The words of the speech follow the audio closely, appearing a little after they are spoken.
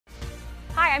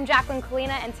Hi, I'm Jacqueline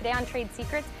Kalina, and today on Trade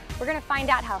Secrets, we're going to find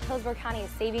out how Hillsborough County is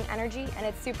saving energy, and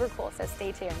it's super cool, so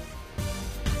stay tuned.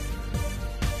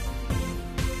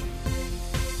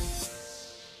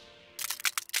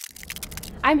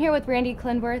 I'm here with Randy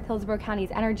Klindworth, Hillsborough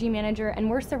County's energy manager, and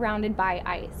we're surrounded by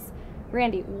ice.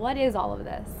 Randy, what is all of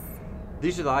this?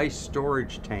 These are the ice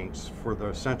storage tanks for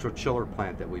the central chiller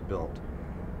plant that we built.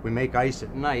 We make ice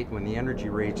at night when the energy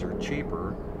rates are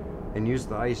cheaper and use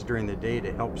the ice during the day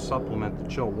to help supplement the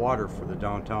chill water for the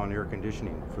downtown air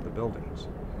conditioning for the buildings.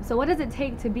 So what does it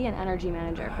take to be an energy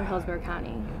manager for Hillsborough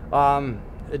County?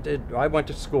 I went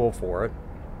to school for it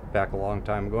back a long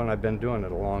time ago, and I've been doing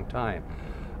it a long time.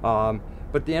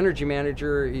 But the energy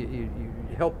manager, you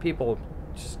help people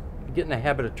just get in the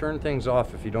habit of turn things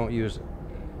off if you don't use it.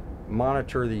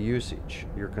 Monitor the usage,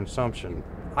 your consumption.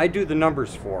 I do the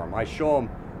numbers for them. I show them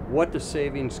what the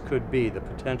savings could be, the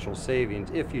potential savings,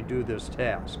 if you do this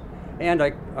task. And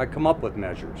I come up with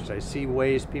measures. I see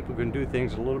ways people can do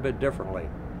things a little bit differently.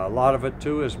 A lot of it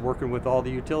too is working with all the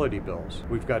utility bills.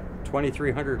 We've got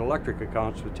 2,300 electric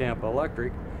accounts with Tampa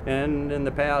Electric, and in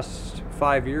the past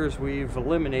 5 years we've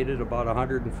eliminated about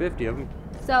 150 of them.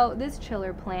 So this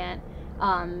chiller plant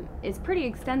is pretty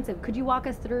extensive. Could you walk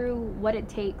us through what it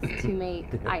takes to make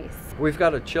ice? We've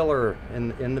got a chiller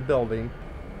in the building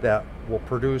that will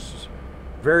produce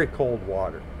very cold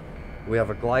water. We have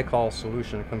a glycol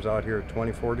solution that comes out here at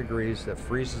 24 degrees that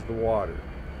freezes the water.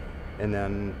 And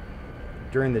then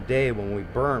during the day when we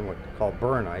burn what we call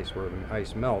burn ice, where the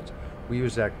ice melts, we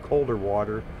use that colder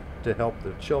water to help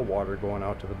the chill water going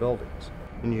out to the buildings.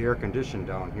 And you air condition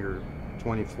down here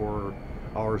 24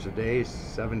 hours a day,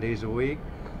 7 days a week,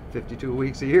 52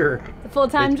 weeks a year. It's a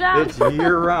full-time job. It's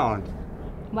year round.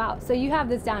 Wow, so you have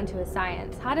this down to a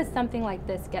science. How does something like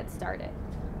this get started?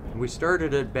 We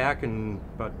started it back in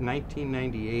about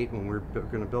 1998 when we were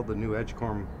going to build the new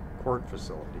Edgecombe Court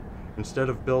facility. Instead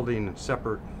of building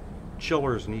separate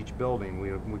chillers in each building,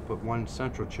 we put one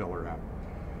central chiller in.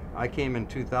 I came in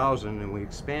 2000 and we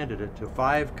expanded it to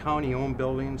 5 county-owned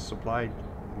buildings supplied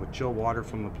with chill water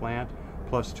from the plant,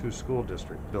 plus 2 school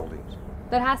district buildings.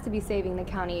 That has to be saving the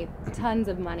county tons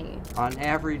of money. On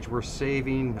average, we're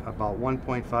saving about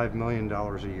 $1.5 million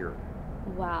a year.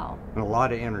 Wow. And a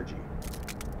lot of energy.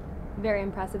 Very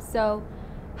impressive. So,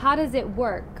 how does it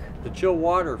work? The chill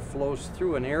water flows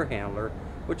through an air handler,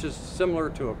 which is similar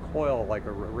to a coil, like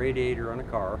a radiator on a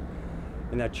car.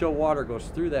 And that chill water goes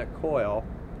through that coil,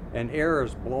 and air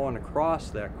is blowing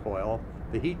across that coil.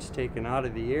 The heat's taken out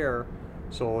of the air,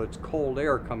 so it's cold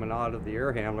air coming out of the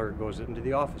air handler. It goes into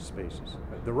the office spaces.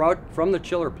 The route from the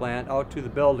chiller plant out to the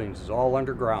buildings is all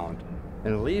underground.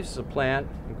 And it leaves the plant,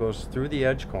 it goes through the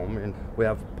Edgecombe, and we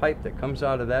have a pipe that comes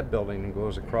out of that building and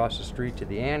goes across the street to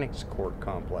the Annex Court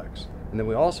complex. And then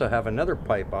we also have another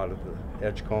pipe out of the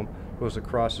Edgecombe, goes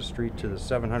across the street to the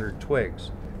 700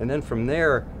 Twigs. And then from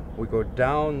there, we go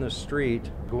down the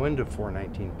street, go into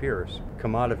 419 Pierce,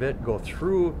 come out of it, go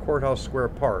through Courthouse Square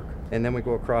Park, and then we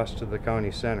go across to the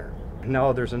county center.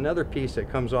 Now there's another piece that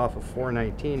comes off of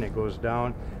 419 that goes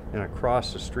down and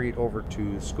across the street over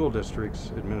to the school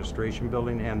district's administration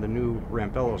building and the new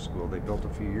Rampello school they built a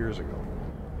few years ago.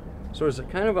 So it's a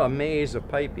kind of a maze of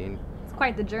piping. It's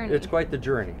quite the journey. It's quite the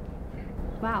journey.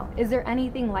 Wow. Is there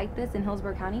anything like this in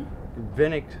Hillsborough County?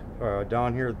 Vinnick,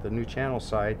 down here at the new channel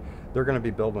side, they're going to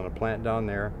be building a plant down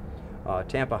there.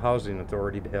 Tampa Housing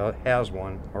Authority has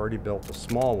one, already built a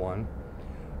small one.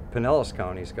 Pinellas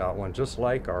County's got one just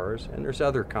like ours, and there's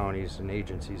other counties and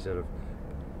agencies that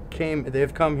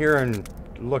they've come here and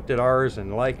looked at ours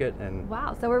and like it. And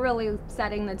wow, so we're really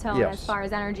setting the tone. Yes. As far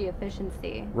as energy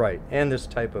efficiency. Right, and this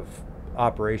type of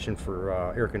operation for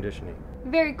air conditioning.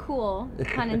 Very cool,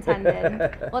 pun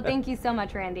intended. Well, thank you so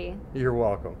much, Randy. You're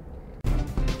welcome.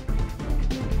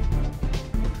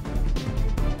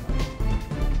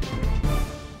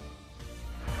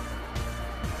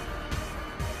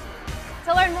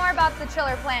 To learn more about the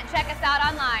chiller plant, check us out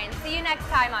online. See you next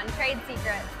time on Trade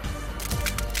Secrets.